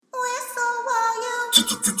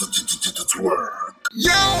Twerk.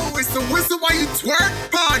 Yo, it's the Whistle While You Twerk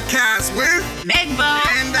podcast with Megbo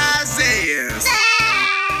and Isaiah.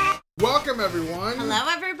 Welcome, everyone. Hello,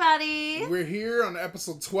 everybody. We're here on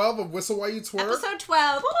episode 12 of Whistle While You Twerk. Episode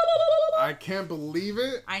 12. I can't believe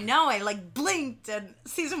it. I know, I blinked and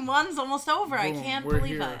season 1's almost over. Boom, I can't we're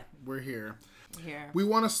believe here. it. We're here. Here. We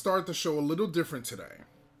want to start the show a little different today.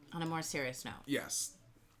 On a more serious note. Yes.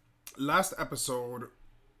 Last episode,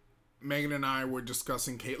 Megan and I were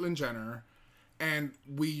discussing Caitlyn Jenner, and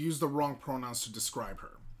we used the wrong pronouns to describe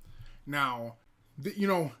her. Now,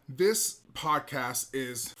 this podcast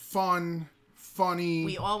is fun, funny.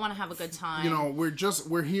 We all want to have a good time.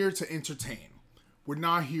 We're here to entertain. We're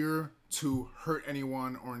not here to hurt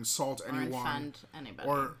anyone or insult anyone. Or offend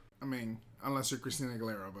anybody. Unless you're Christina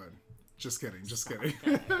Aguilera, but just kidding.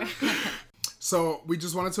 So we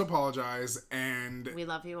just wanted to apologize, and we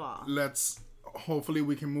love you all. Hopefully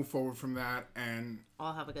we can move forward from that and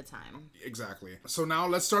all have a good time. Exactly. So now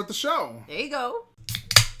let's start the show. There you go.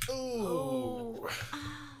 Ooh.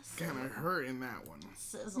 Kind of hurt in that one.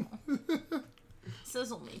 Sizzle.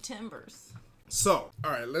 Sizzle me timbers. So,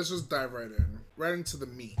 all right, let's just dive right into the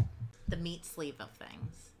meat. The meat sleeve of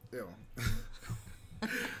things. Ew.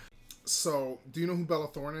 So, do you know who Bella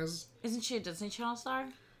Thorne is? Isn't she a Disney Channel star?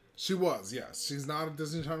 She was, yes. She's not a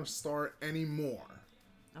Disney Channel star anymore.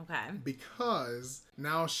 Okay. Because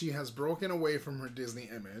now she has broken away from her Disney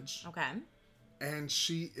image. Okay. And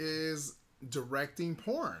she is directing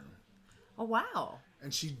porn. Oh, wow.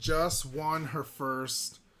 And she just won her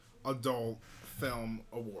first adult film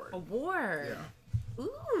award. Award? Yeah.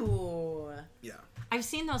 Ooh. Yeah. I've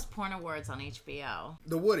seen those porn awards on HBO.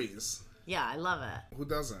 The Woodies. Yeah, I love it. Who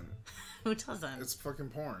doesn't? Who doesn't? It's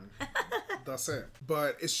fucking porn. That's it.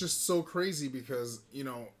 But it's just so crazy because, you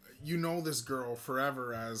know this girl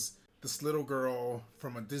forever as this little girl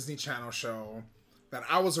from a Disney Channel show that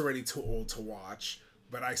I was already too old to watch,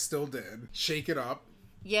 but I still did. Shake It Up.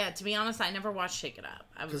 Yeah, to be honest, I never watched Shake It Up.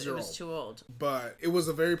 It was old. too old. But it was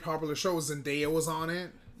a very popular show. Zendaya was on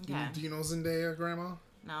it. Okay. Do you know Zendaya, Grandma?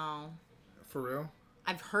 No. For real?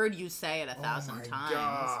 I've heard you say it 1,000 times,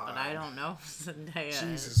 God. but I don't know Zendaya.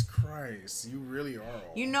 Jesus Christ, you really are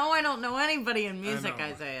old. You know I don't know anybody in music,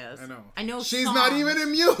 Isaiah. I know. She's songs. not even in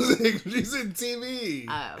music. She's in TV.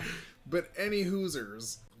 Oh. But any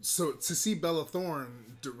Hoosers. So to see Bella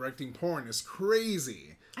Thorne directing porn is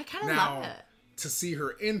crazy. I kind of love it. To see her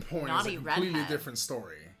in porn Naughty is a completely redhead. different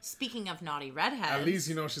story. Speaking of naughty redheads. At least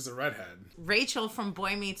you know she's a redhead. Rachel from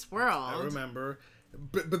Boy Meets World. I remember.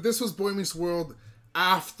 But this was Boy Meets World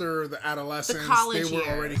after the adolescence. The college They were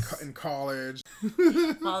years. already in college.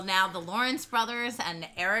 Well, now the Lawrence brothers and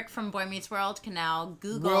Eric from Boy Meets World can now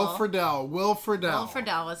Google. Will Friedle. Will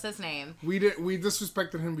Friedle was his name. We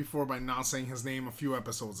disrespected him before by not saying his name a few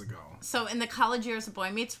episodes ago. So in the college years of Boy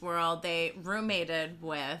Meets World, they roommated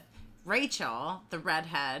with Rachel, the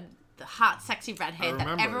redhead, the hot, sexy redhead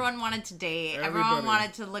that everyone wanted to date. Everyone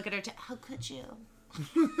wanted to look at her. How could you?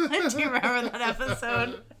 Do you remember that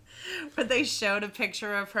episode where they showed a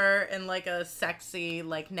picture of her in a sexy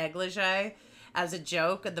negligee as a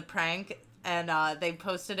joke of the prank? And they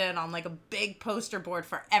posted it on a big poster board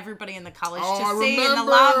for everybody in the college to see in the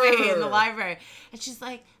lobby, in the library. And she's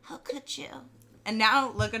like, how could you? And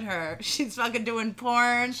now look at her. She's fucking doing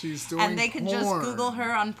porn. She's doing And they can just porn. Google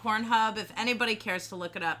her on Pornhub. If anybody cares to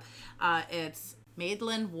look it up, it's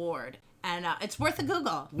Madeline Ward. And it's worth a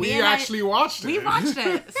Google. We actually watched it. We watched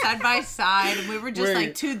it side by side. And we were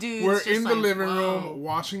just two dudes. We're just in the living whoa. room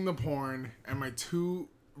watching the porn. And my two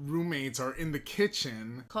roommates are in the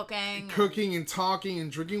kitchen. Cooking and talking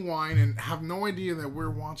and drinking wine. And have no idea that we're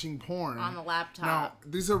watching porn. On the laptop. Now,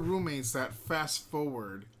 these are roommates that fast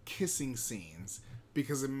forward kissing scenes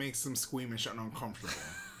because it makes them squeamish and uncomfortable.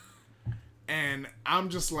 And I'm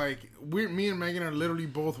just me and Megan are literally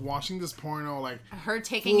both watching this porno, her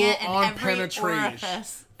taking it in every penetration,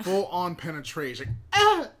 orifice. full on penetration.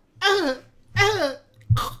 Oh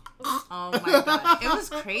my god, it was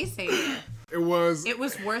crazy. It was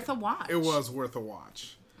worth a watch. It was worth a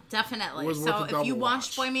watch. Definitely. So if you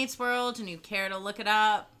watched Boy Meets World and you care to look it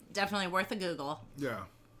up, definitely worth a Google. Yeah.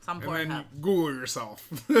 Some and then Pornhub. Google yourself.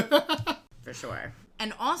 For sure.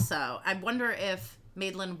 And also, I wonder if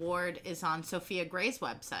Madeline Ward is on Sophia Gray's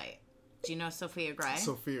website. Do you know Sophia Gray?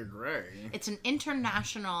 Sophia Gray? It's an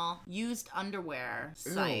international used underwear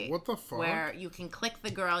site. Ew, what the fuck? Where you can click the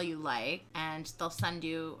girl you like and they'll send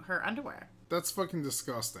you her underwear. That's fucking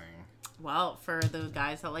disgusting. Well, for the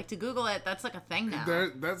guys that like to Google it, that's a thing now.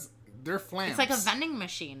 They're flamps. It's like a vending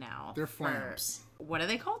machine now. They're flamps. What are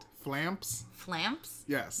they called? Flamps? Flamps?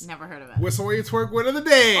 Yes. Never heard of it. Whistle While You Twerk win of the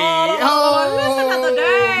day. Oh, listen of the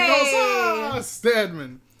day. Go Sauce.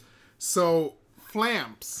 Stedman. So,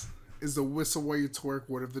 Flamps is the whistle while you twerk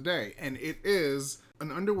word of the day. And it is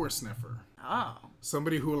an underwear sniffer. Oh.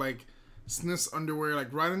 Somebody who, like, sniffs underwear,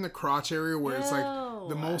 like, right in the crotch area where it's, like,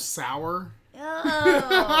 the most sour.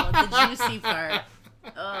 Oh, the juicy part.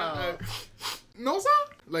 Oh. No, sir?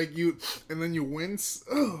 Like, you, and then you wince.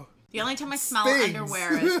 Ugh. The only time I smell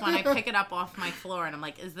underwear is when I pick it up off my floor and I'm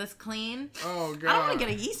like, is this clean? Oh, God. I don't want to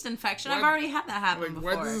get a yeast infection. I've already had that happen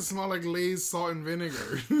before. Why does it smell like Lay's salt and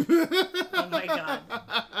vinegar? Oh, my God.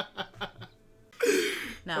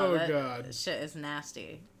 No, God. Shit is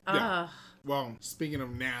nasty. Yeah. Well, speaking of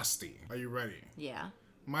nasty, are you ready? Yeah.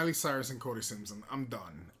 Miley Cyrus and Cody Simpson. I'm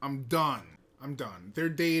done. They're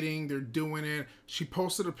dating. They're doing it. She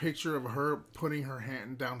posted a picture of her putting her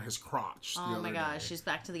hand down his crotch. Oh my gosh, she's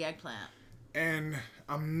back to the eggplant. And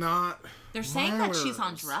I'm not. They're saying that she's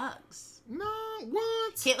on drugs. No,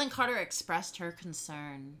 what? Caitlyn Carter expressed her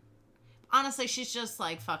concern. Honestly, she's just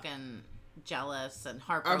like fucking jealous and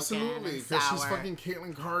heartbroken. Absolutely, because she's fucking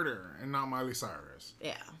Caitlyn Carter and not Miley Cyrus.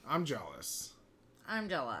 Yeah. I'm jealous. Are you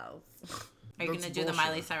going to do the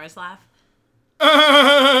Miley Cyrus laugh?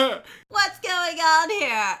 What's going on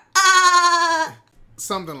here?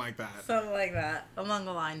 Something like that. Something like that. Along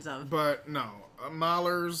the lines of. But no.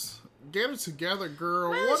 Mahlers, get it together,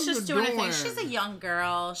 girl. Miley's what are just you doing doing? a thing. She's a young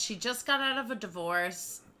girl. She just got out of a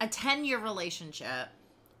divorce. A 10-year relationship.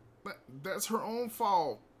 But that's her own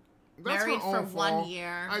fault. That's Married her own for fault. 1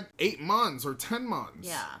 year. 8 months or 10 months.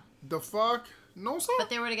 Yeah. The fuck? No, sir. But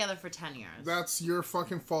they were together for 10 years. That's your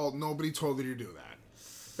fucking fault. Nobody told you to do that.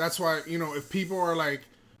 That's why, if people are like,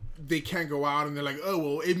 they can't go out and they're like, oh,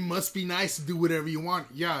 well, it must be nice to do whatever you want.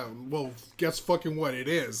 Yeah, well, guess fucking what? It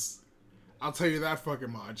is. I'll tell you that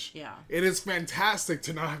fucking much. Yeah. It is fantastic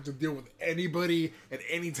to not have to deal with anybody at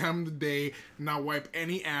any time of the day, not wipe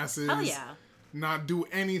any asses. Hell yeah. Not do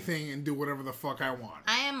anything and do whatever the fuck I want.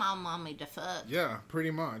 I am all mommy to fuck. Yeah, pretty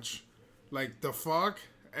much. Like, the fuck?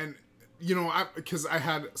 And, because I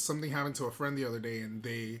had something happen to a friend the other day and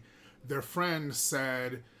their friend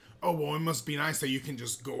said, oh, well, it must be nice that you can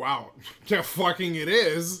just go out. Yeah, fucking it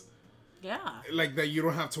is. Yeah. Like, that you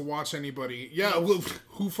don't have to watch anybody. Yeah, well,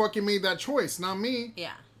 who fucking made that choice? Not me.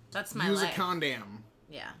 Yeah, that's my Use life. a condom.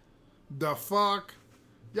 Yeah. The fuck?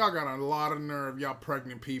 Y'all got a lot of nerve, y'all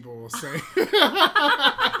pregnant people say.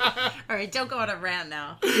 All right, don't go on a rant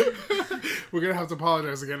now. We're going to have to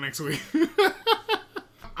apologize again next week.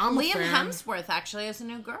 Liam Hemsworth actually has a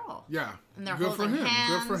new girl. Yeah. And they're Good holding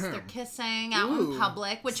hands. Good for him. They're kissing out in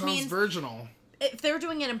public, which means virginal. If they're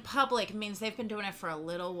doing it in public, it means they've been doing it for a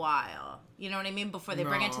little while. You know what I mean? Before they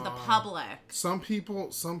bring it to the public. Some people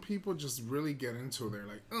just really get into it. They're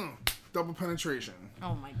like, double penetration.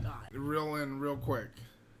 Oh my God. Real quick.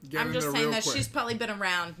 I'm just saying that she's probably been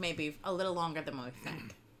around maybe a little longer than we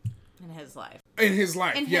think. In his life. In his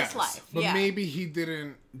life, yes. But maybe he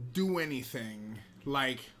didn't do anything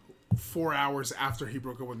like 4 hours after he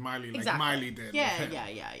broke up with Miley, like Miley did. Yeah.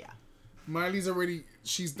 Miley's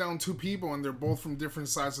she's down 2 people and they're both from different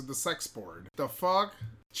sides of the sex board. The fuck?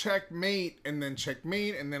 Checkmate, and then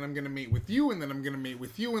checkmate, and then I'm gonna mate with you, and then I'm gonna mate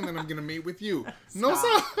with you, and then I'm gonna mate with you. No,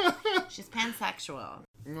 sir. She's pansexual.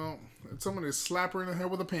 Well, somebody slap her in the head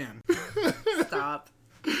with a pan. Stop.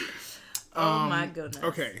 Oh my goodness.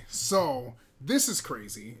 Okay, so this is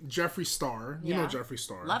crazy. Jeffree Star. You know Jeffree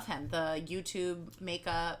Star. Love him. The YouTube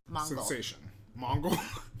makeup Mongol. Sensation. Mongol?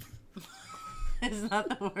 Is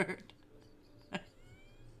that the word?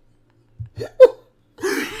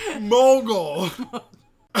 Mogul.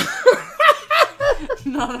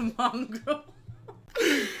 Not a Mongol.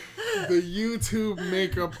 The YouTube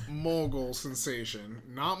makeup mogul sensation.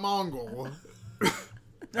 Not Mongol.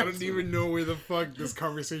 I don't even know where the fuck this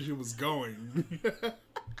conversation was going.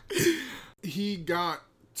 He got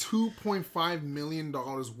 $2.5 million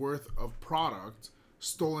worth of product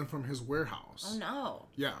stolen from his warehouse. Oh no.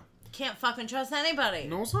 Yeah. Can't fucking trust anybody.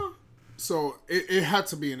 No, sir? So it had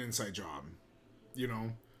to be an inside job.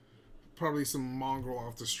 Probably some mongrel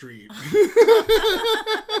off the street.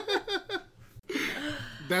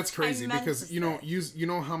 That's crazy because you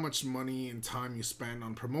know how much money and time you spend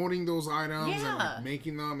on promoting those items and like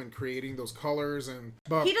making them and creating those colors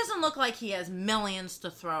but he doesn't look like he has millions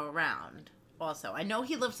to throw around. Also, I know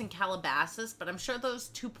he lives in Calabasas, but I'm sure those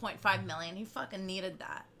 2.5 million, he fucking needed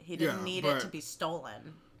that. He didn't need it to be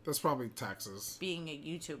stolen. That's probably taxes. Being a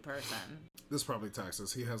YouTube person. That's probably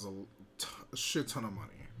taxes. He has a shit ton of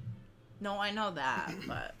money. No, I know that,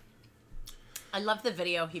 but I love the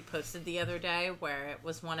video he posted the other day where it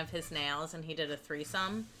was one of his nails and he did a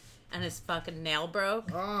threesome and his fucking nail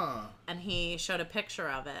broke. And he showed a picture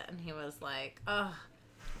of it and he was like, oh,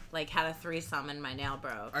 like had a threesome and my nail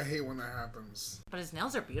broke. I hate when that happens. But his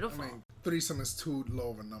nails are beautiful. I mean, threesome is too low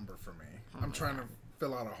of a number for me. I'm trying to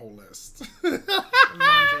fill out a whole list.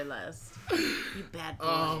 Laundry list. You bad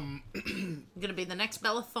boy. You're gonna be the next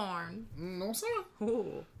Bella Thorne. No, sir.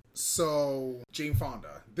 Ooh. So, Jane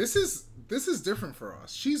Fonda. This is different for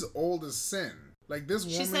us. She's old as sin. Like, this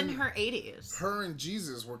woman... She's in her 80s. Her and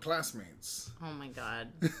Jesus were classmates. Oh, my God.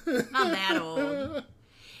 Not that old.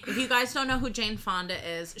 If you guys don't know who Jane Fonda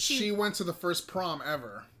is... She went to the first prom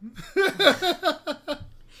ever.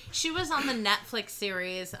 She was on the Netflix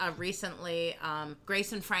series recently,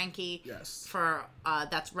 Grace and Frankie. Yes. For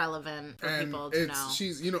that's relevant for people to know.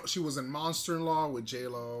 She's, she was in Monster-in-Law with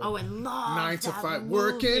J-Lo. Oh, I love 9 to 5 movie.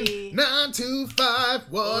 Working 9 to 5.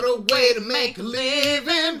 What a way to make a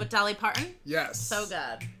living. With Dolly Parton. Yes. So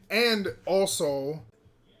good.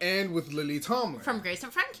 And with Lily Tomlin. From Grace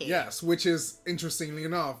and Frankie. Yes, which is, interestingly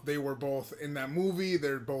enough, they were both in that movie.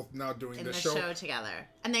 They're both now doing the show together.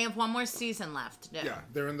 And they have one more season left to do. Yeah,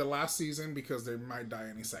 they're in the last season because they might die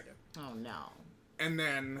any second. Oh, no. And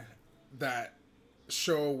then that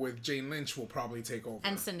show with Jane Lynch will probably take over.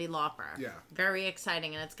 And Cyndi Lauper. Yeah. Very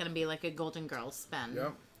exciting, and it's going to be like a Golden Girls spin.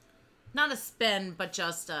 Yep. Not a spin, but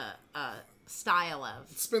just a style of...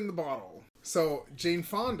 Spin the bottle. So, Jane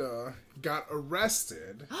Fonda got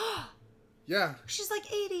arrested. Yeah. She's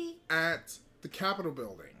like 80. At the Capitol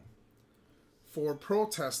building for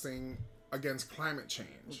protesting against climate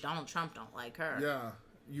change. Donald Trump don't like her. Yeah.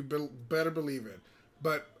 You better believe it.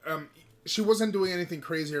 But she wasn't doing anything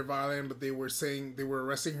crazy or violent, but they were saying they were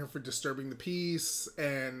arresting her for disturbing the peace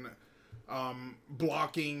and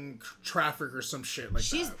blocking traffic or some shit like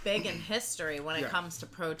She's that. She's big in history when it comes to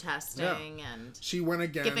protesting and she went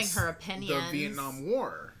against giving her opinions the Vietnam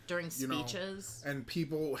War during speeches. And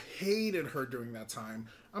people hated her during that time.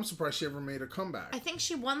 I'm surprised she ever made a comeback. I think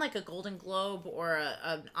she won like a Golden Globe or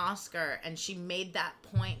an Oscar, and she made that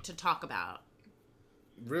point to talk about.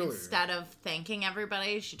 Really? Instead of thanking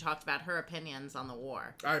everybody, she talked about her opinions on the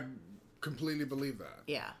war. I completely believe that.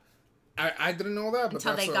 Yeah. I didn't know that, but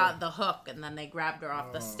until they got the hook, and then they grabbed her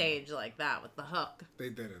off the stage like that with the hook. They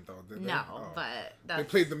didn't, though, did they? No, but they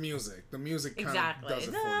played the music. The music kind of does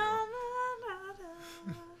it for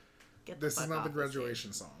you. This is not the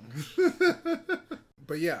graduation song.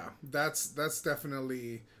 But yeah, that's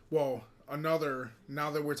definitely another.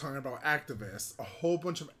 Now that we're talking about activists, a whole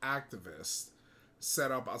bunch of activists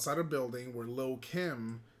set up outside a building where Lil'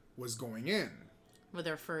 Kim was going in with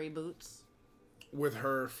her furry boots. With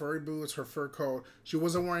her furry boots, her fur coat. She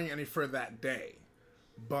wasn't wearing any fur that day.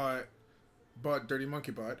 But Dirty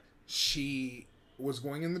Monkey Butt, she was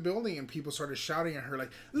going in the building and people started shouting at her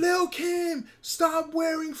like, Lil' Kim, stop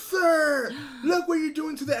wearing fur! Look what you're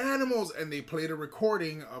doing to the animals! And they played a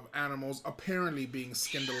recording of animals apparently being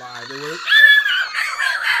skinned alive. They were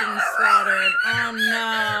being slaughtered. Oh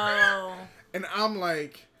no. And I'm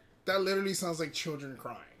like, that literally sounds like children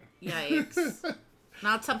crying. Yikes.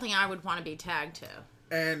 Not something I would want to be tagged to.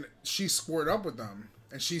 And she squared up with them.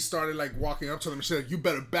 And she started, like, walking up to them. And she said, you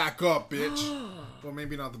better back up, bitch. Well,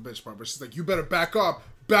 maybe not the bitch part. But she's like, you better back up.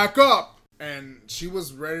 Back up. And she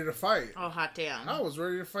was ready to fight. Oh, hot damn. I was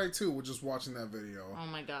ready to fight, too, with just watching that video. Oh,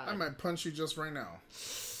 my God. I might punch you just right now.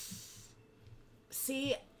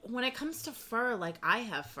 See, when it comes to fur, like, I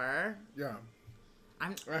have fur. Yeah.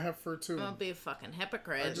 I have fur, too. I'm going to be a fucking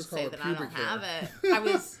hypocrite and just say call it that I don't pubic have hair. it. I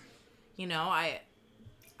was,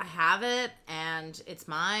 I have it, and it's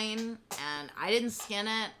mine, and I didn't skin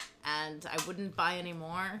it, and I wouldn't buy any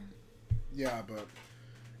more. Yeah, but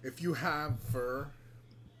if you have fur,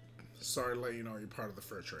 sorry to let you know you're part of the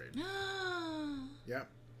fur trade. Yep.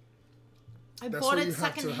 I bought it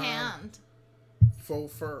secondhand.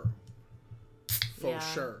 Faux fur.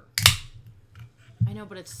 Faux shirt. I know,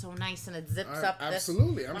 but it's so nice, and it zips up.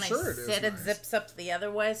 Absolutely, I'm sure it is. When I sit, it zips up the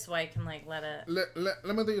other way, so I can like let it. Let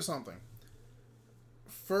me tell you something.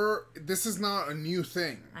 Fur. This is not a new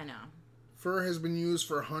thing. I know. Fur has been used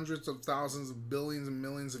for hundreds of thousands of billions and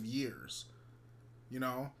millions of years.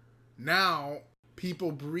 Now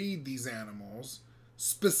people breed these animals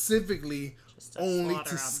specifically only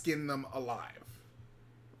to skin them alive.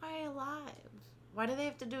 Why alive? Why do they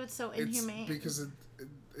have to do it so inhumane? It's because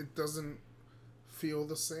it doesn't feel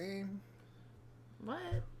the same. What?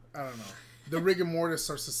 I don't know. The rigor mortis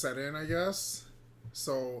starts to set in, I guess.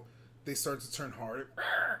 So they start to turn hard.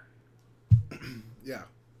 Yeah.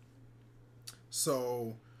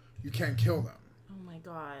 So you can't kill them. Oh my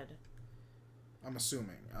God. I'm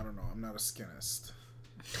assuming. I don't know. I'm not a skinist.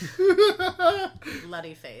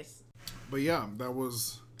 Bloody face. But yeah,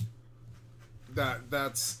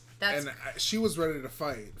 that's and she was ready to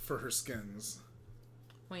fight for her skins.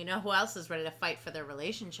 Well, you know who else is ready to fight for their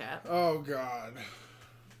relationship? Oh, God.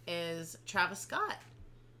 Is Travis Scott.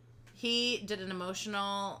 He did an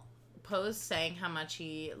emotional post saying how much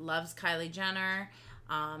he loves Kylie Jenner,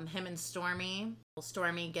 him and Stormi.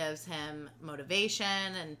 Stormi gives him motivation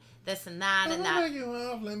and this and that and that. Make you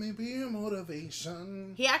laugh, let me be your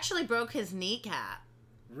motivation. He actually broke his kneecap.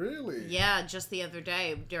 Really? Yeah, just the other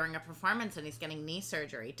day during a performance, and he's getting knee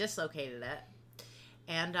surgery. Dislocated it.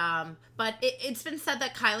 And, but it's been said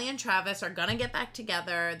that Kylie and Travis are gonna get back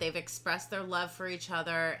together. They've expressed their love for each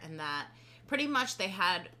other, and that pretty much they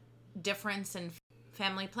had difference in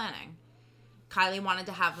family planning. Kylie wanted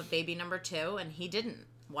to have a baby number 2, and he didn't.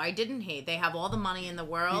 Why didn't he? They have all the money in the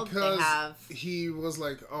world. Because he was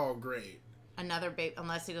like, oh, great. Another baby,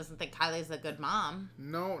 unless he doesn't think Kylie's a good mom.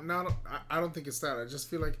 No, I don't think it's that. I just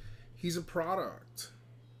feel like he's a product.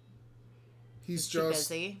 He's just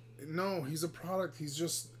too busy. No, he's a product. He's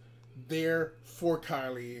just there for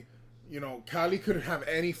Kylie. You know, Kylie could have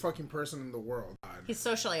any fucking person in the world. He's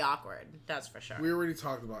socially awkward, that's for sure. We already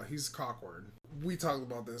talked about it. He's cockward. We talked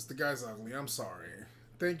about this. The guy's ugly. I'm sorry.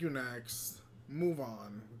 Thank you, next. Move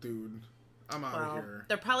on, dude. I'm out of here.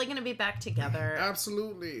 They're probably going to be back together.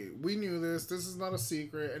 Absolutely. We knew this. This is not a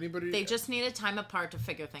secret. They just needed time apart to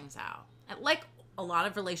figure things out. Like a lot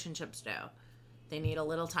of relationships do. They need a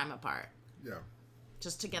little time apart. Yeah.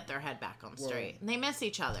 Just to get their head back on straight. And they miss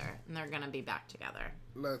each other, and they're going to be back together.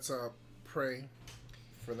 Let's pray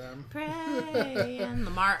for them. Pray. And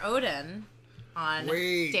Lamar Odin on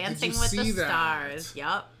Dancing with the Stars.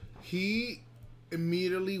 Yep. He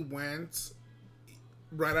immediately went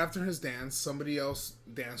right after his dance. Somebody else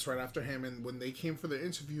danced right after him, and when they came for the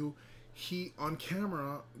interview, he on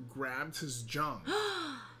camera grabbed his junk.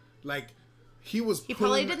 Like he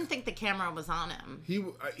probably didn't think the camera was on him.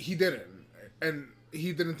 He didn't, and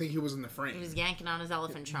he didn't think he was in the frame. He was yanking on his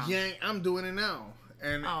elephant trunk. I'm doing it now,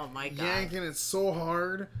 and oh my God, yanking it so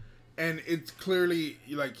hard. And it's clearly,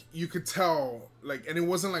 like, you could tell, like, and it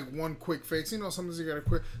wasn't like one quick fix. You know, sometimes you gotta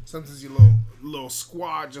quit, sometimes you little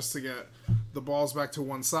squat just to get the balls back to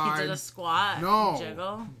one side. He did a squat. No,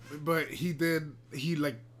 jiggle. But he did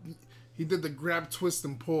the grab, twist,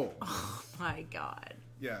 and pull. Oh my God.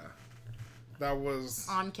 Yeah, that was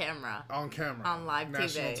on camera. On live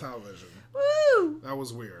national TV. television. Woo! That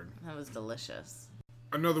was weird. That was delicious.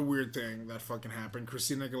 Another weird thing that fucking happened.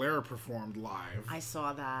 Christina Aguilera performed live. I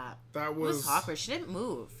saw that. That was... It was awkward. She didn't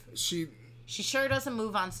move. She sure doesn't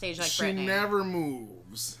move on stage like Britney. She never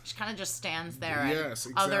moves. She kind of just stands there. Yes,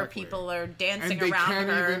 and exactly. Other people are dancing and they around can't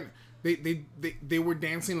her. Even, they were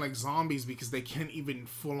dancing like zombies because they can't even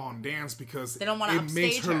full on dance because they don't want to upstage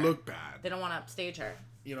makes her look bad. They don't want to upstage her.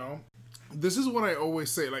 You know, this is what I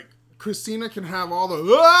always say. Like Christina can have all the.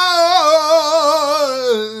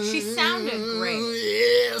 She sounded great.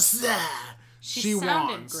 Yes, she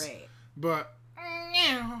sounded great. But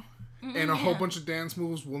and a whole bunch of dance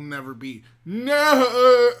moves will never be no.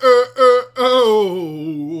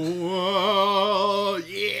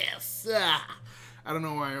 Yes. I don't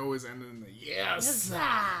know why I always end in the yes.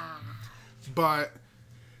 But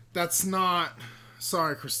that's not.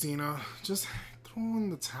 Sorry, Christina. Just throw in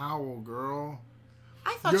the towel, girl.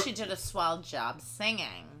 I thought she did a swell job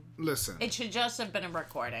singing. Listen. It should just have been a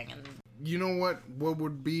recording. And you know what? What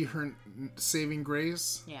would be her saving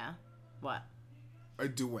grace? Yeah. What? A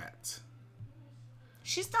duet.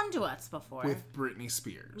 She's done duets before. With Britney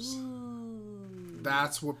Spears. Ooh.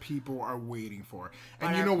 That's what people are waiting for.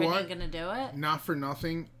 And but you know Britney what? Gonna do it? Not for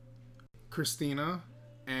nothing, Christina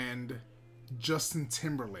and Justin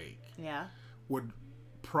Timberlake would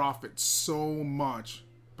profit so much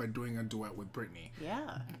by doing a duet with Britney.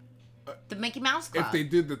 Yeah. The Mickey Mouse Club. If they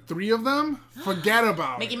did the three of them, forget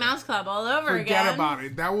about Mickey it. Mickey Mouse Club all over again. Forget about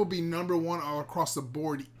it. That will be number one all across the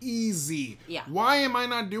board. Easy. Yeah. Why am I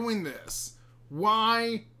not doing this?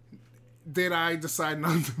 Why did I decide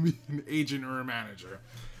not to be an agent or a manager?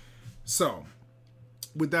 So,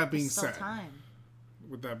 with that being said.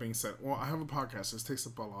 With that being said. Well, I have a podcast. This takes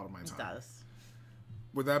up a lot of my time. It does.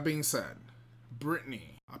 With that being said,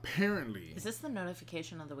 Britney, apparently... Is this the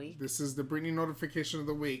notification of the week? This is the Britney notification of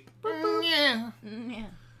the week. Boop, boop. Yeah. Yeah.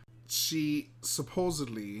 She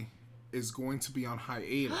supposedly is going to be on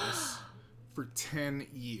hiatus for 10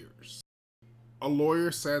 years. A lawyer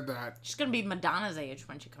said that... She's going to be Madonna's age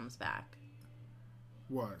when she comes back.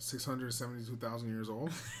 What, 672,000 years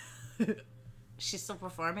old? She's still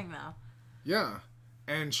performing, though. Yeah.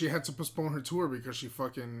 And she had to postpone her tour because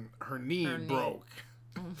her knee broke.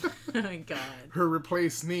 Oh my God. Her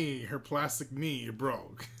replaced knee, her plastic knee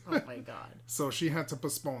broke. Oh my God. So she had to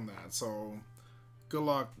postpone that. So good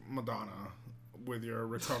luck, Madonna, with your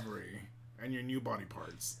recovery and your new body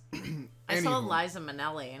parts. I saw Liza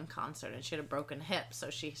Minnelli in concert, and she had a broken hip, so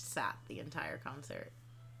she sat the entire concert.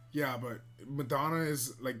 Yeah, but Madonna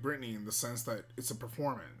is like Britney in the sense that it's a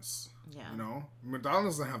performance. Yeah. You know? Madonna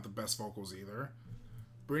doesn't have the best vocals either.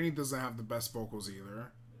 Britney doesn't have the best vocals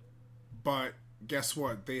either. But guess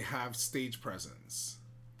what? They have stage presence.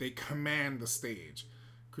 They command the stage.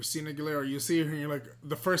 Christina Aguilera, you see her and you're like,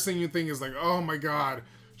 the first thing you think is like, oh my God,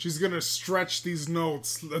 she's going to stretch these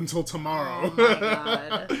notes until tomorrow. Oh my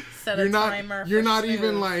God. Set a timer. You're not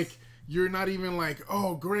even like,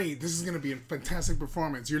 oh great, this is going to be a fantastic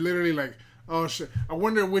performance. You're literally like, oh shit, I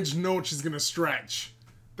wonder which note she's going to stretch.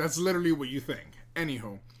 That's literally what you think.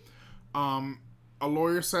 Anywho, a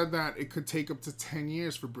lawyer said that it could take up to 10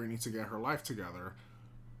 years for Britney to get her life together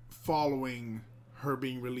following her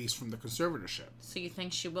being released from the conservatorship. So you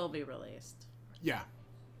think she will be released? Yeah.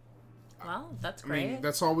 Well, that's great. I mean,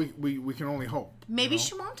 that's all we can only hope. Maybe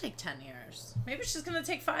she won't take 10 years. Maybe she's going to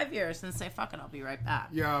take 5 years and say, fuck it, I'll be right back.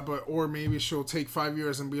 Yeah, or maybe she'll take 5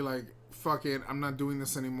 years and be like, fuck it, I'm not doing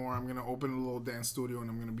this anymore. I'm going to open a little dance studio and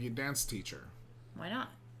I'm going to be a dance teacher. Why not?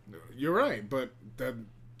 You're right, but that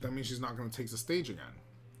means she's not going to take the stage again.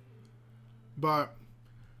 But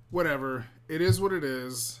whatever. It is what it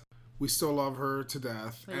is. We still love her to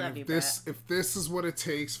death. We love you, if this is what it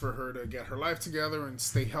takes for her to get her life together and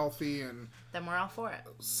stay healthy and then we're all for it.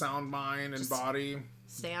 Sound mind and body.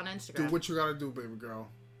 Stay on Instagram. Do what you gotta do, baby girl.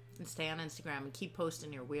 And stay on Instagram and keep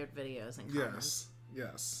posting your weird videos and comments.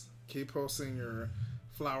 Yes. Keep posting your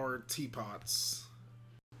flower teapots.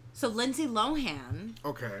 So Lindsay Lohan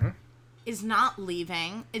is not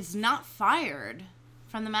leaving, is not fired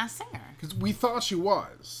from The Masked Singer. Because we thought she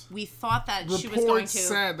was. We thought that Reports she was going to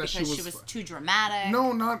said that because she was too dramatic.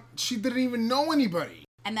 No, she didn't even know anybody.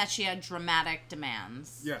 And that she had dramatic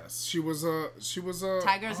demands. Yes, she was a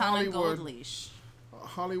Tigers Hollywood, on a gold leash. A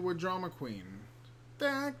Hollywood drama queen.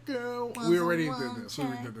 That girl. We already did this.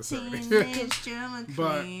 already.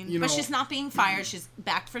 But you know, but she's not being fired. She's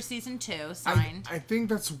back for season 2. Signed. I think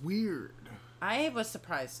that's weird. I was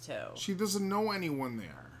surprised too. She doesn't know anyone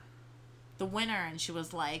there. The winner, and she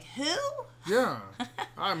was like, "Who?" Yeah,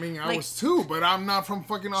 I mean, I was too, but I'm not from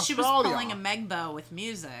fucking Australia. She was pulling a Megbo with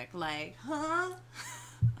music, like, huh?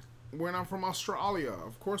 We're not from Australia.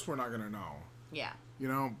 Of course, we're not gonna know. Yeah. You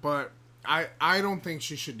know, but I don't think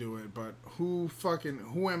she should do it. But who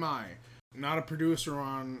am I? Not a producer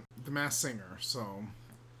on The Masked Singer, so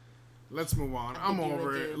let's move on. I'm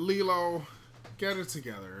over it. Lilo, get it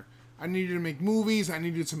together. I need you to make movies. I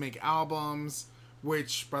need you to make albums.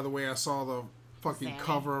 Which, by the way, I saw the fucking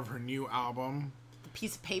cover of her new album. The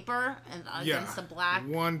piece of paper and against the black.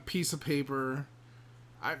 One piece of paper.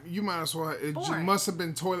 You might as well. It must have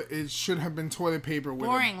been toilet. It should have been toilet paper. With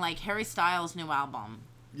boring, like Harry Styles' new album.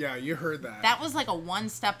 Yeah, you heard that. That was like a one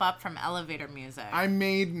step up from Elevator Music. I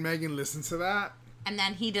made Megan listen to that. And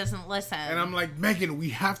then he doesn't listen. And I'm like, Megan, we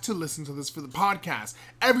have to listen to this for the podcast.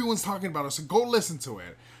 Everyone's talking about it, so go listen to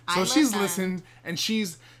it. So she's listened, and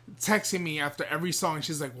she's texting me after every song.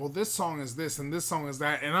 She's like, well, this song is this, and this song is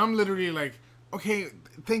that. And I'm literally like, okay,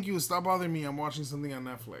 thank you. Stop bothering me. I'm watching something on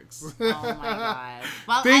Netflix. Oh, my God.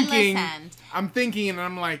 Well, I listened. I'm thinking, and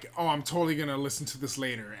I'm like, oh, I'm totally going to listen to this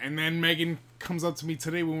later. And then Megan comes up to me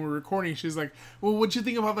today when we're recording. She's like, well, what'd you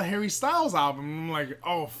think about the Harry Styles album? And I'm like,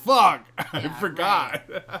 oh, fuck. I forgot.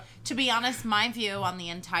 Right. To be honest, my view on the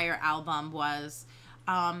entire album was...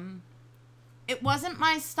 it wasn't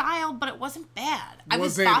my style, but it wasn't bad. I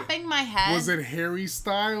was bopping my head. Was it Harry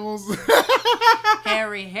Styles?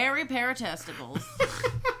 hairy pair of testicles.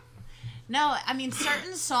 No, I mean,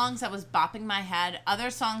 certain songs I was bopping my head.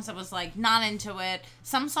 Other songs I was, like, not into it.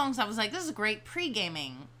 Some songs I was like, this is a great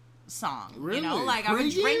pre-gaming song. Really? You know, like, I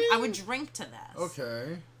would drink to this.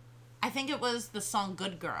 Okay. I think it was the song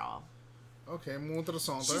Good Girl. Okay, muito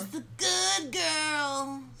interessante. She's the good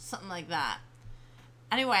girl. Something like that.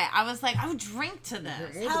 Anyway, I was like, I would drink to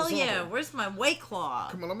this. Hell yeah, where's my White Claw?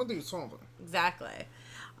 Come on, I'm gonna do something. Exactly.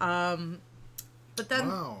 But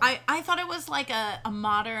then I thought it was like a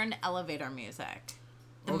modern elevator music.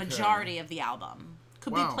 The majority of the album.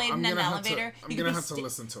 Could be played in an elevator. I'm gonna have to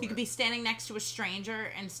listen to it. You could be standing next to a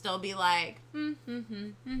stranger and still be like, in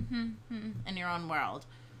your own world.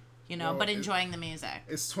 You know, but enjoying the music.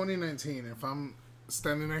 It's 2019. If I'm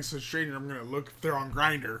standing next to a stranger, I'm gonna look if they're on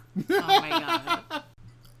Grindr. Oh my God.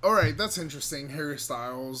 All right, that's interesting. Harry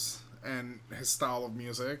Styles and his style of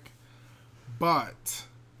music. But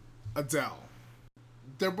Adele.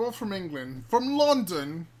 They're both from England. From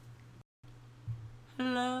London.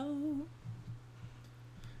 Hello.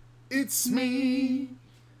 It's me.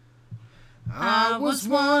 I was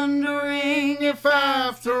wondering if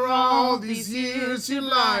after all these years you'd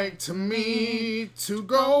like to meet to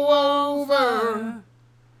go over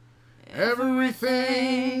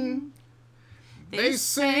everything. They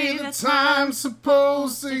say the time's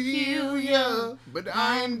supposed to heal ya, but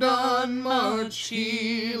I ain't done much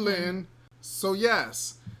healing. So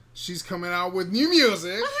yes, she's coming out with new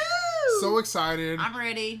music. Woohoo! So excited. I'm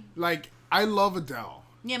ready. Like, I love Adele.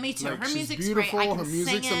 Yeah, me too. Like, her music's beautiful. great. I can her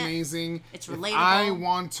music's sing it. amazing. It's relatable. If I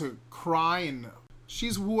want to cry, and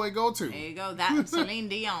she's who I go to. There you go. That and Celine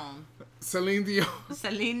Dion. Celine Dion.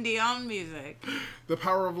 Celine Dion music. The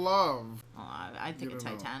Power of Love. Oh, I think it's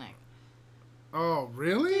Titanic. Oh,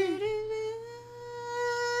 really?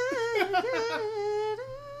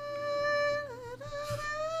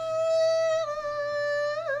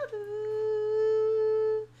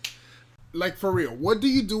 Like, for real, what do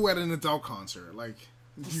you do at an Adele concert? Like,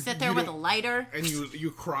 you sit there with a lighter and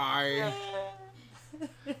you cry.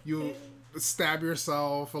 You stab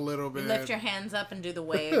yourself a little bit. You lift your hands up and do the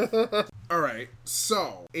wave. All right,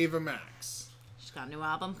 so Ava Max. She's got a new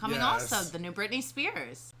album coming also, the new Britney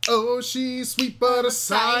Spears. Oh, she's sweet but a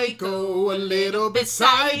psycho, a little bit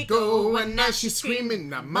psycho, and now she's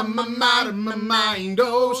screaming, I'm out of my mind.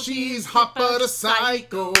 Oh, she's hot but a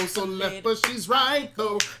psycho, so left but she's right,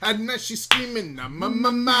 though, and now she's screaming,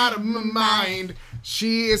 I'm out of my mind.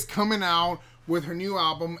 She is coming out with her new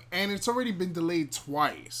album, and it's already been delayed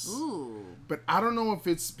twice. Ooh. But I don't know if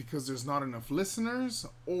it's because there's not enough listeners,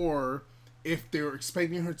 or if they're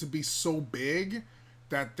expecting her to be so big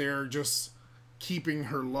that they're just keeping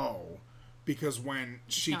her low, because when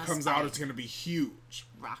she comes out, it's going to be huge.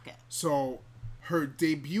 Rocket. So her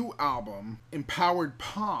debut album, Empowered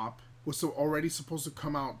Pop, was already supposed to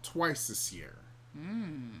come out twice this year.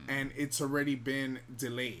 And it's already been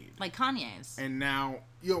delayed. Like Kanye's. And now,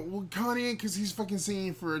 Kanye, because he's fucking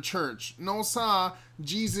singing for a church. No, sir,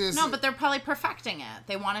 Jesus. No, but they're probably perfecting it.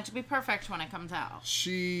 They want it to be perfect when it comes out.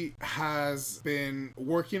 She has been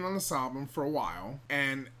working on this album for a while,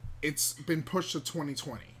 and it's been pushed to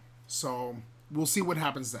 2020. So we'll see what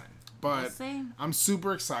happens then. But I'm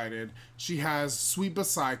super excited. She has Sweet But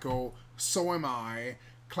Psycho, So Am I,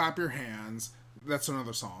 Clap Your Hands. That's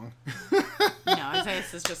another song. No, Isaiah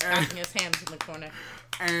is just clapping his hands in the corner.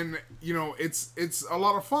 And it's a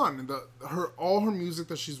lot of fun. All her music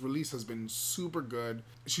that she's released has been super good.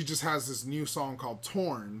 She just has this new song called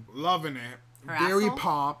Torn. Loving it. Her Very asshole?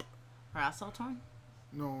 pop. Her asshole torn?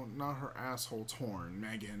 No, not her asshole torn,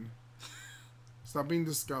 Megan. Stop being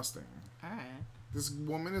disgusting. Alright. This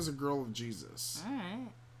woman is a girl of Jesus. Alright.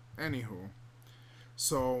 Anywho.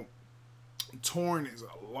 So Torn is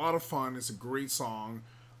a lot of fun. It's a great song.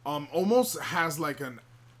 Almost has like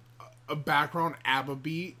a background ABBA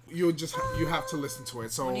beat. You have to listen to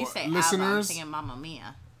it. So when you say listeners, ABBA, I'm thinking Mamma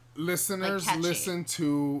Mia. Listeners, like listen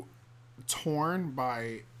to Torn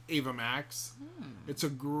by Ava Max. It's a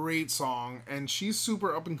great song, and she's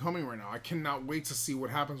super up and coming right now. I cannot wait to see what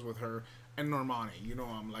happens with her and Normani. You know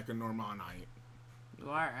I'm like a Normanite. You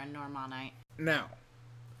are a Normanite. Now,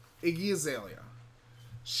 Iggy Azalea.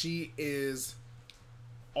 She is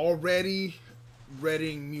already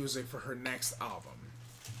writing music for her next album.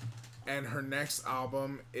 And her next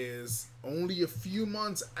album is only a few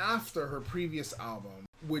months after her previous album,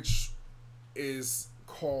 which is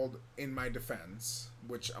called In My Defense,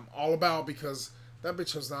 which I'm all about because that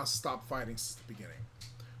bitch has not stopped fighting since the beginning.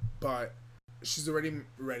 But she's already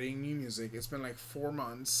writing new music. It's been like 4 or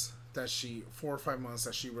 5 months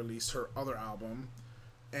that she released her other album.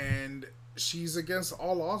 And she's against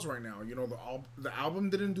all odds right now. The album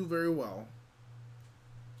didn't do very well.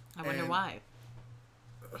 I wonder why.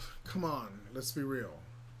 Come on, let's be real.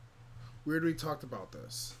 We already talked about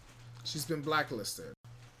this. She's been blacklisted.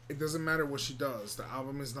 It doesn't matter what she does. The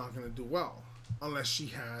album is not going to do well unless she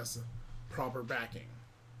has proper backing.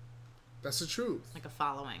 That's the truth. Like a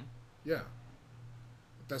following. Yeah.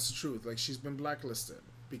 That's the truth. Like, she's been blacklisted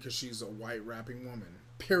because she's a white rapping woman.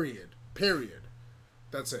 Period.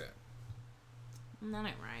 That's it. That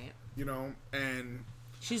ain't right. And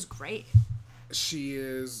she's great. She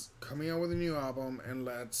is coming out with a new album, and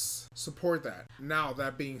let's support that. Now,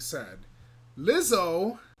 that being said,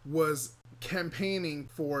 Lizzo was campaigning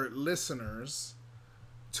for listeners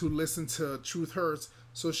to listen to Truth Hurts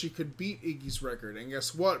so she could beat Iggy's record. And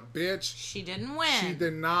guess what, bitch? She didn't win. She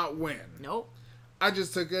did not win. Nope. I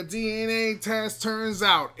just took a DNA test. Turns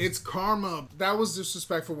out it's karma. That was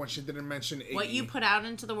disrespectful when she didn't mention Iggy. What you put out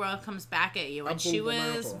into the world comes back at you. And she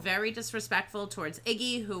was very disrespectful towards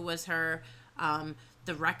Iggy, who was her,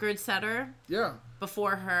 the record setter. Yeah.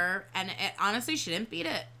 Before her. And honestly, she didn't beat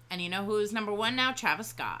it. And you know who's number one now? Travis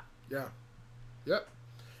Scott. Yeah. Yep.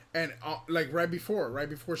 And like right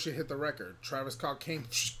before she hit the record, Travis Scott came,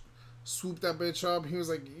 swooped that bitch up. He was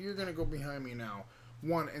like, "You're gonna go behind me now."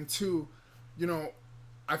 1 and 2, you know,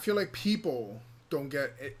 I feel like people don't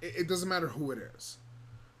get it. It doesn't matter who it is,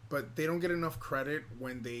 but they don't get enough credit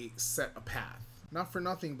when they set a path. Not for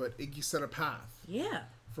nothing, but Iggy set a path. Yeah.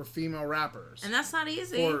 For female rappers. And that's not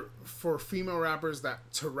easy. For female rappers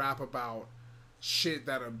to rap about shit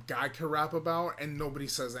that a guy could rap about and nobody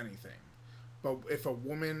says anything. But if a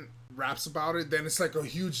woman raps about it, then it's like a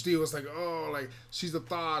huge deal. It's like, oh, like, she's a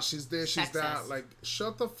thought, she's this, she's that. Like,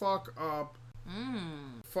 shut the fuck up.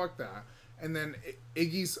 Fuck that. And then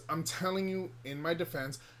Iggy's, I'm telling you, in my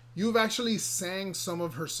defense, you've actually sang some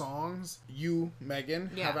of her songs. You,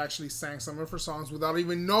 Megan, have actually sang some of her songs without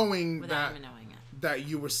even knowing that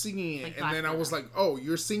you were singing it. Like, and then I was like, oh,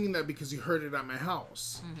 you're singing that because you heard it at my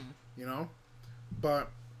house. You know?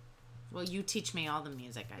 But... Well, you teach me all the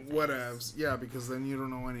music, I think. Whatevs. Yeah, because then you don't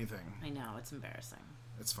know anything. I know. It's embarrassing.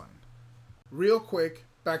 It's fine. Real quick,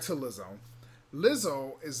 back to Lizzo.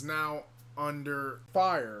 Lizzo is now under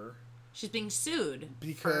fire. She's being sued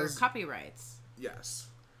for copyrights. Yes.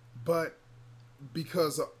 But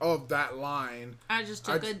because of that line... I just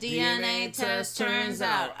took a DNA test. Turns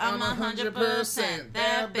out I'm 100%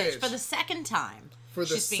 that bitch. For the second time. For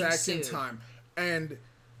the second time. And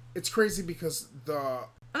it's crazy because the...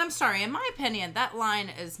 And I'm sorry, in my opinion, that line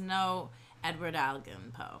is no Edward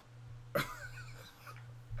Allan Poe.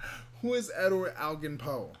 Who is Edward Allan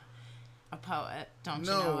Poe? A poet. Don't you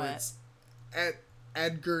know it? No, it's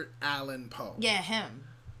Edgar Allan Poe. Yeah, him.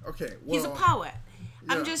 Okay, well... He's a poet.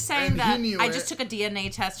 Yeah. I'm just saying that I just took a DNA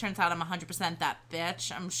test. Turns out I'm 100% that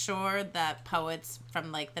bitch. I'm sure that poets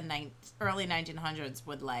from like the early 1900s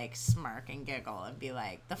would like smirk and giggle and be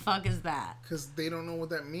like, the fuck is that? Because they don't know what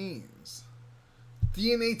that means.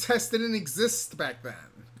 DNA tests didn't exist back then.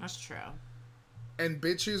 That's true. And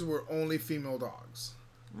bitches were only female dogs.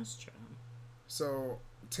 That's true. So,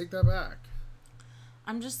 take that back.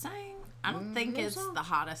 I'm just saying, I don't think it's the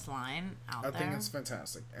hottest line out there. I think it's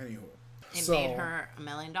fantastic. Anywho. It made her $1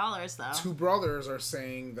 million, though. 2 brothers are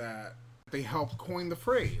saying that they helped coin the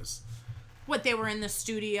phrase. What, they were in the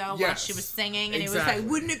studio while she was singing, and it was like,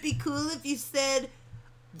 wouldn't it be cool if you said...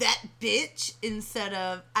 that bitch instead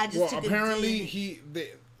of I just took apparently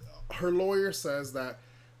her lawyer says that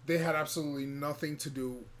they had absolutely nothing to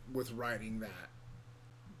do with writing that.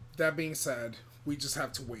 That being said, we just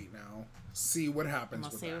have to wait now, see what happens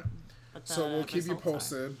with that. So we'll keep you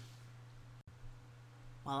posted.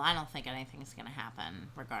 Well, I don't think anything's going to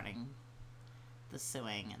happen regarding the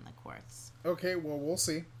suing in the courts. Okay, well, we'll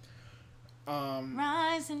see.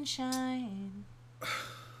 Rise and shine.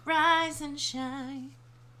 Rise and shine.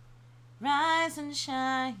 Rise and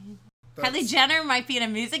shine. Kylie Jenner might be in a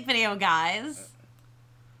music video, guys.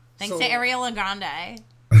 Thanks to Ariana Grande.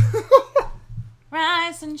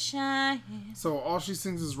 Rise and shine. So all she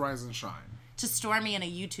sings is Rise and Shine. To Stormi in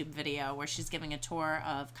a YouTube video where she's giving a tour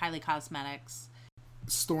of Kylie Cosmetics.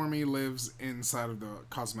 Stormi lives inside of the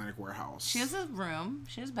cosmetic warehouse. She has a room.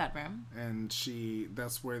 She has a bedroom. And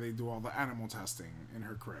that's where they do all the animal testing in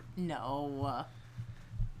her crib. No.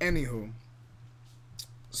 Anywho.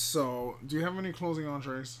 So, do you have any closing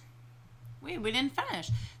entrees? We didn't finish.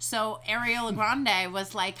 So, Ariana Grande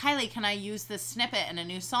was like, Kylie, can I use this snippet in a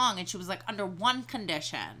new song? And she was like, under one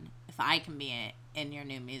condition, if I can be in your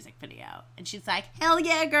new music video. And she's like, hell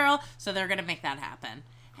yeah, girl. So, they're going to make that happen.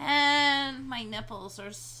 And my nipples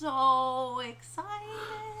are so excited.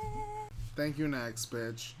 Thank you, next,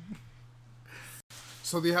 bitch.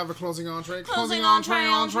 So, do you have a closing entree? Closing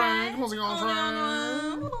entree. Closing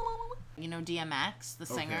entree. You know DMX, the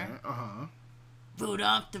singer? Uh-huh.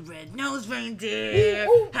 Rudolph the red-nosed reindeer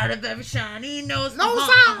had a very shiny nose.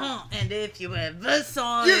 And if you ever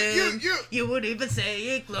saw him, you would even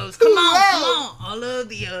say it glows. Come on. All of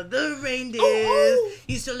the other reindeers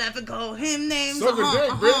used to laugh and call him names.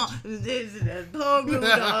 This is that poor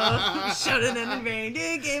Rudolph. Shouting in the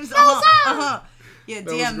reindeer games. Yeah,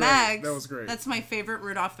 DMX. That was great. That's my favorite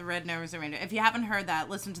Rudolph the Red-Nosed Reindeer. If you haven't heard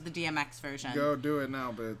that, listen to the DMX version. Go do it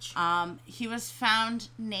now, bitch. He was found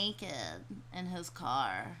naked in his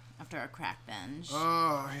car after a crack binge.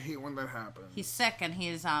 Oh, I hate when that happens. He's sick and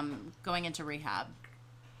he's going into rehab.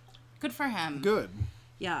 Good for him. Good.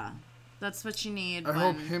 Yeah, that's what you need. I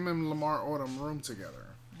hope him and Lamar Odom room together.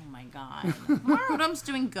 Oh my God. Lamar Odom's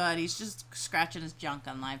doing good. He's just scratching his junk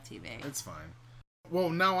on live TV. It's fine. Well,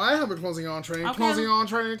 now I have a closing entree. Okay. Closing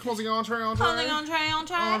entree. It's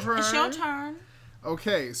your turn.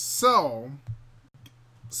 Okay, so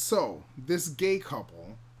this gay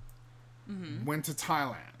couple went to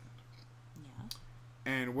Thailand. Yeah.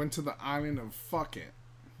 And went to the island of Phuket.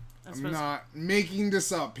 I'm not making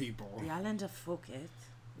this up, people. The island of Phuket.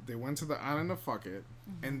 They went to the island of Phuket,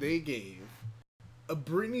 and they gave a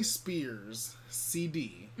Britney Spears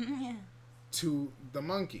CD to the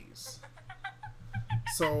monkeys.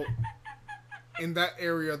 So, in that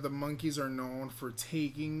area, the monkeys are known for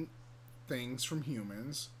taking things from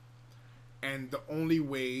humans, and the only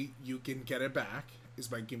way you can get it back is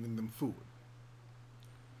by giving them food.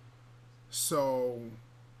 So,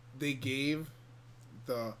 they gave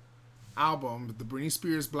the album, the Britney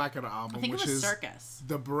Spears Blackout album, I think which it was is Circus.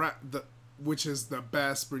 which is the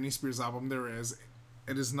best Britney Spears album there is.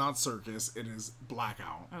 It is not Circus, it is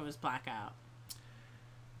Blackout. It was Blackout.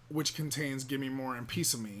 Which contains Give Me More and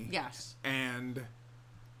Piece of Me. Yes. And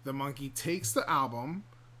the monkey takes the album,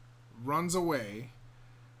 runs away,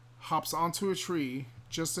 hops onto a tree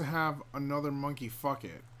just to have another monkey fuck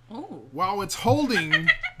it. Ooh. While it's holding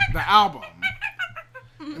the album.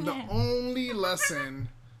 And the only lesson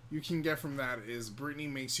you can get from that is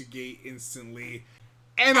Britney makes you gay instantly.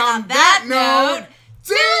 And on that note,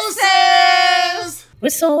 deuces!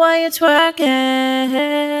 Whistle while you're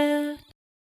twerking.